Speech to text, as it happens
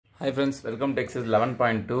Hi friends, welcome to exercise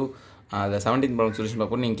 11.2. The 17th problem solution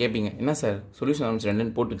பார்ப்போம். நீங்கள் கேட்பீங்க என்ன சார் சொல்யூஷன் ஆரம்பிச்சு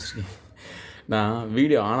ரெண்டுன்னு போட்டு வச்சுருக்கீங்க. நான்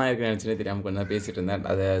வீடியோ ஆன் ஆகிருக்கேன்னு நினச்சினே தெரியாமல் கொஞ்சம் பேசிகிட்டு இருந்தேன்.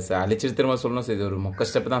 அதை அழிச்சிட்டு திரும்ப சொல்லணும். சார் இது ஒரு மொக்க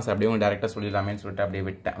ஸ்டெப் தான் சார், அப்படியே டேரெக்டாக சொல்லிடலாமேன்னு சொல்லிட்டு அப்படியே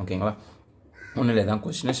விட்டேன். ஓகேங்களா, ஒன்றும் இல்லை தான்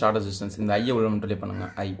கொஸ்டின் ஷார்ட் டிஸ்டன்ஸ். இந்த ஐயை உள்ள மட்டும் ட்ரை பண்ணுங்க.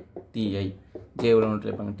 ஐ டிஐ ஜே உள்ள மட்டும்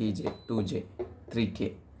ட்ரை பண்ணுங்க. டிஜே 2J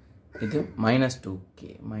 3K இது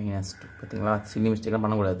 -2K -2 பார்த்தீங்களா, சில்லி மிஸ்டேக்லாம்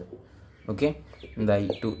பண்ணக்கூடாது. ஓகே, இந்த I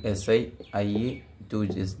 2SI I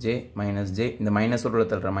 2SJ -J இந்த மைனஸ் உள்ள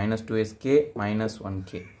தள்ளுற -2SK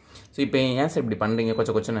 -1K. ஸோ இப்போ ஏன் சார் இப்படி பண்ணுறீங்க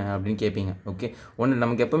கொச்சனை அப்படின்னு கேட்பீங்க. ஓகே, ஒன்று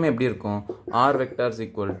நமக்கு எப்பவுமே எப்படி இருக்கும், R vectors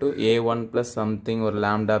equal to A1 plus something ஒரு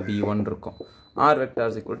lambda B1 இருக்கும். R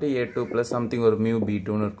vectors equal to A2 plus something ஒரு mu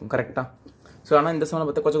B2ன்னு இருக்கும். கரெக்டாக? ஸோ ஆனால் இந்த சமயம்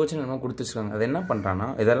பார்த்தா கொச்சனை என்ன கொடுத்துருக்காங்க. அது என்ன பண்ணுறான்னா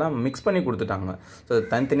இதெல்லாம் மிக்ஸ் பண்ணி கொடுத்துட்டாங்க. ஸோ அது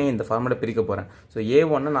தனித்தனியாக இந்த ஃபார்மேட்டை பிரிக்க போகிறேன். ஸோ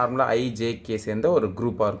A1 நார்மலாக IJK சேர்ந்த ஒரு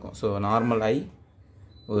குரூப்பாக இருக்கும். ஸோ நார்மல் I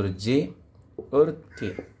ஒரு J ஒரு K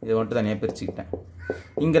இதை மட்டும் தனியாக பிரிச்சுக்கிட்டேன்.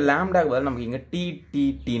 இங்கே லேம்டாக்கு பதில் நமக்கு இங்கே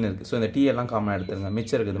TTன்னு இருக்குது. ஸோ இந்த T எல்லாம் காமனாக எடுத்துருங்க.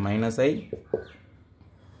 மிச்சம் இருக்குது -I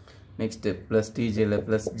next plus TJல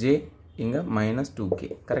plus J இங்கே -2K.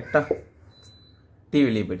 கரெக்டாக? T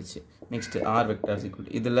வெளியே போயிடுச்சு. Next R vectors equal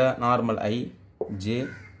to இதில் normal I J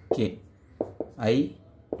K I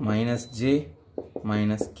 -J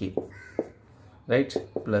 -K right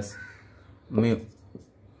plus mu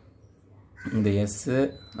இந்த எஸ்ஸு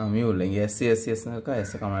மியூ இல்லை இங்கே எஸ்ன்னு இருக்கா,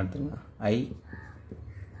 எஸ்ஸை காமனாக எடுத்துருங்க. I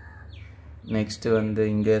நெக்ஸ்ட்டு வந்து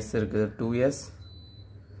இங்கே எஸ் இருக்குது 2S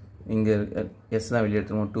இங்கே எஸ் தான் வெளியே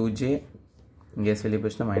எடுத்துருவோம் 2J இங்கே எஸ் வெளியே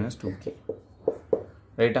போச்சுன்னா -2K.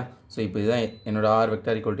 ரைட்டா? ஸோ இப்போ இதுதான் என்னோட R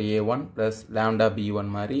vector equal to A1 plus lambda B1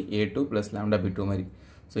 மாதிரி A2 ப்ளஸ் lambda B2 மாதிரி.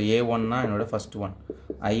 ஸோ A1னா என்னோட first one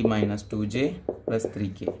I -2J plus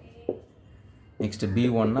 3K. Next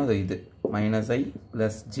B1னா அது இது -I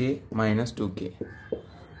ப்ளஸ் J -2K.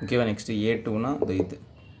 ஓகேவா? நெக்ஸ்ட்டு A2னா அது இது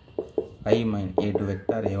A2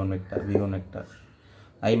 vector A1 vector B1 vector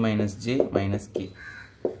I -J -K.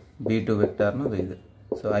 B2 வெக்டார்னா அது இது.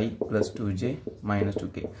 So I plus 2J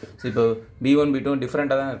 -2K. So இப்போ B1 B2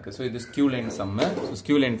 டிஃப்ரெண்ட்டாக தான் இருக்குது. ஸோ இது ஸ்கியூ லைன் சம்மு. So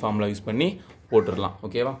skew line formula use பண்ணி போட்டுடலாம்.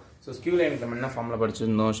 ஓகேவா? ஸோ ஸ்கியூ லைனுக்கு நம்ம என்ன ஃபார்முலா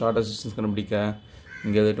படிச்சிருந்தோம், ஷார்ட்டஸ்ட் டிஸ்டன்ஸ் கண்டுபிடிக்க.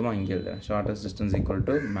 இங்கே எழுதட்டுமா, இங்கே எழுதுறேன். Shortest distance equal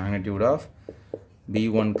to magnitude of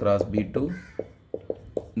B1 cross B2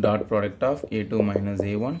 dot product of A2 minus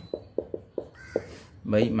A1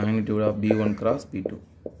 by magnitude of B1 cross B2.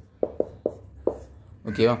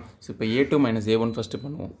 ஓகேவா? ஸோ இப்போ A2 minus A1 ஃபஸ்ட்டு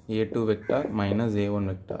பண்ணுவோம். A2 vector minus A1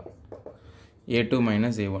 vector A2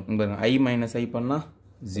 minus A1 இங்கே பாருங்கள். I minus I பண்ணால்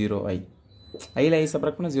 0I ஐயில் I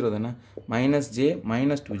subtract பண்ணால் 0 தானே. -J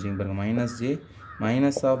 -2J பாருங்கள். -J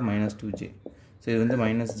minus of -2J. So இது வந்து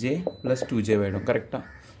 -J ப்ளஸ் 2J ஆகிடும். கரெக்டாக?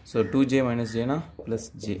 So 2J minus Jனா plus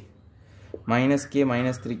J -K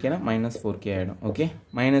 -3Kனா -4K ஆகிடும். ஓகே,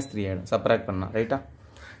 -3 ஆகிடும் சப்ராக்ட் பண்ணால். ரைட்டா?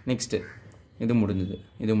 நெக்ஸ்ட்டு இது முடிஞ்சது.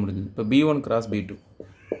 இப்போ B1 cross B2.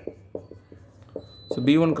 So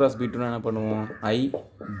B1 cross B2 என்ன பண்ணுவோம், I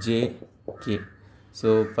J K. So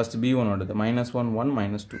first B1 ஓடுது -1 1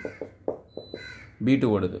 -2.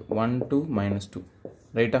 B2 ஓடுது 1 2 -2.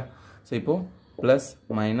 ரைட்டா? ஸோ இப்போது plus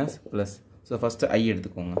minus plus. So first I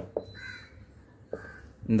எடுத்துக்கோங்க.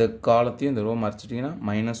 இந்த காலத்தையும் இந்த ரோ மறைச்சிட்டிங்கன்னா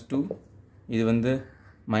 -2 இது வந்து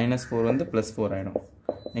 -4 வந்து +4 ஆகிடும்.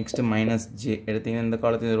 நெக்ஸ்ட்டு -J எடுத்திங்கன்னா இந்த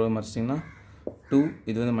காலத்தையும் இந்த ரோ மறைச்சிட்டிங்கன்னா 2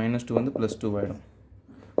 இது வந்து -2 வந்து +2 ஆகிடும்.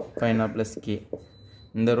 ஃபைனலாக ப்ளஸ் K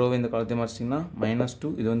இந்த ரோவை இந்த காலத்தையும் மறைச்சிட்டிங்கன்னா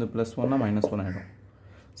 -2 இது வந்து +1னா -1 ஆகிடும்.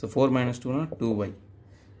 ஸோ 4 -2னா 2Y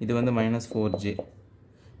இது வந்து -4J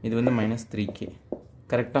இது வந்து -3K.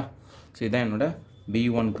 கரெக்டாக? ஸோ இதுதான் என்னோட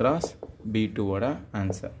B1 cross B2ஓட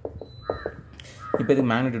ஆன்சர். இப்போ இதுக்கு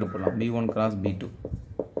மேக்னிடியூட் போடலாம். B1 cross B2.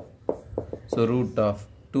 So root of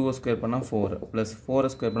 2 square பண்ணால் 4 ப்ளஸ் 4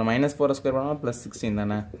 ஸ்கொயர் பண்ணால் -4 ஸ்கொயர் பண்ணால் +16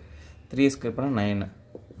 தானே. 3 ஸ்கொயர் பண்ணால் 9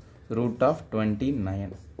 ரூட் ஆஃப்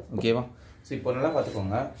 29. ஓகேவா? ஸோ இப்போ நல்லா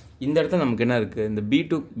பார்த்துக்கோங்க. இந்த இடத்துல நமக்கு என்ன இருக்குது, இந்த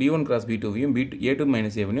B1 cross B2வையும் A2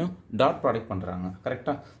 minus A1ஐயும் dot product பண்ணுறாங்க.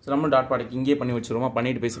 கரெக்டாக? ஸோ நம்ம டாட் ப்ராடக்ட் இங்கேயே பண்ணி வச்சுருவோமா,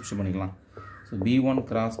 பண்ணிவிட்டு போய் சப்ஸ்டிட்யூட் பண்ணிக்கலாம். So B1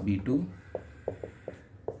 cross B2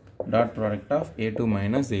 dot product of A2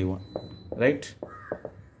 minus A1 right.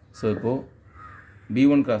 So இப்போது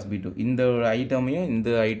B1 cross B2 இந்த ஐட்டமையும் இந்த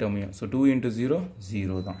ஐட்டமையும் ஸோ 2 × 0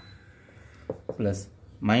 0 தான் ப்ளஸ்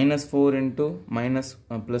 -4 ×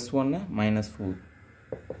 +1 -4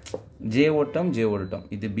 J ஓட்டம்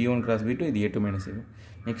இது B1 cross B2 இது A2 minus A1.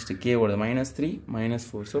 Next K ஓட -3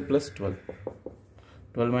 -4 ஸோ ப்ளஸ் 12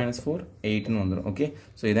 -4 8ன்னு வந்துடும். ஓகே,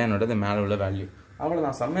 ஸோ இதான் என்னோட மேலே உள்ள வேல்யூ. அவ்வளோ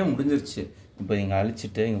நான் சமயம் முடிஞ்சிருச்சு. இப்போ நீங்கள்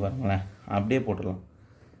அழிச்சிட்டு இங்கே பாருங்களேன் அப்படியே போட்டுடலாம்.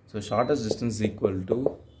 So shortest distance equal to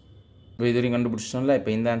இப்போ இது வரைக்கும் கண்டுபிடிச்சிட்டோம்ல. இப்போ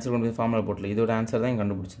இந்த ஆன்சர் கொண்டு போய் ஃபார்முலா போட்டல. இதோட ஆன்சர் தான்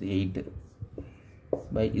கண்டுபிடிச்சது 8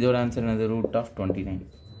 பை இதோட ஆன்சர் என்னது, √29.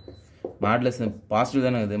 மாடுலஸ் பாசிட்டிவ்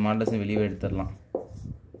தானே இது, மாடுலஸ் வெளியே எடுத்துடலாம்.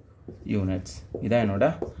 யூனிட்ஸ் இதான் என்னோட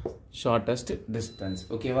ஷார்ட்டஸ்ட் டிஸ்டன்ஸ்.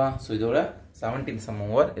 ஓகேவா? ஸோ இதோட 17th சம்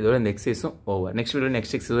ஓவர். இதோட இந்த எக்ஸசைஸும் over. Next video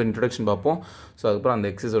next எக்ஸசைஸோட introduction பார்ப்போம். ஸோ அதுக்கப்புறம் அந்த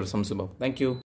எக்ஸசைஸோட சம்ஸ் பார்ப்போம். தேங்க்யூ.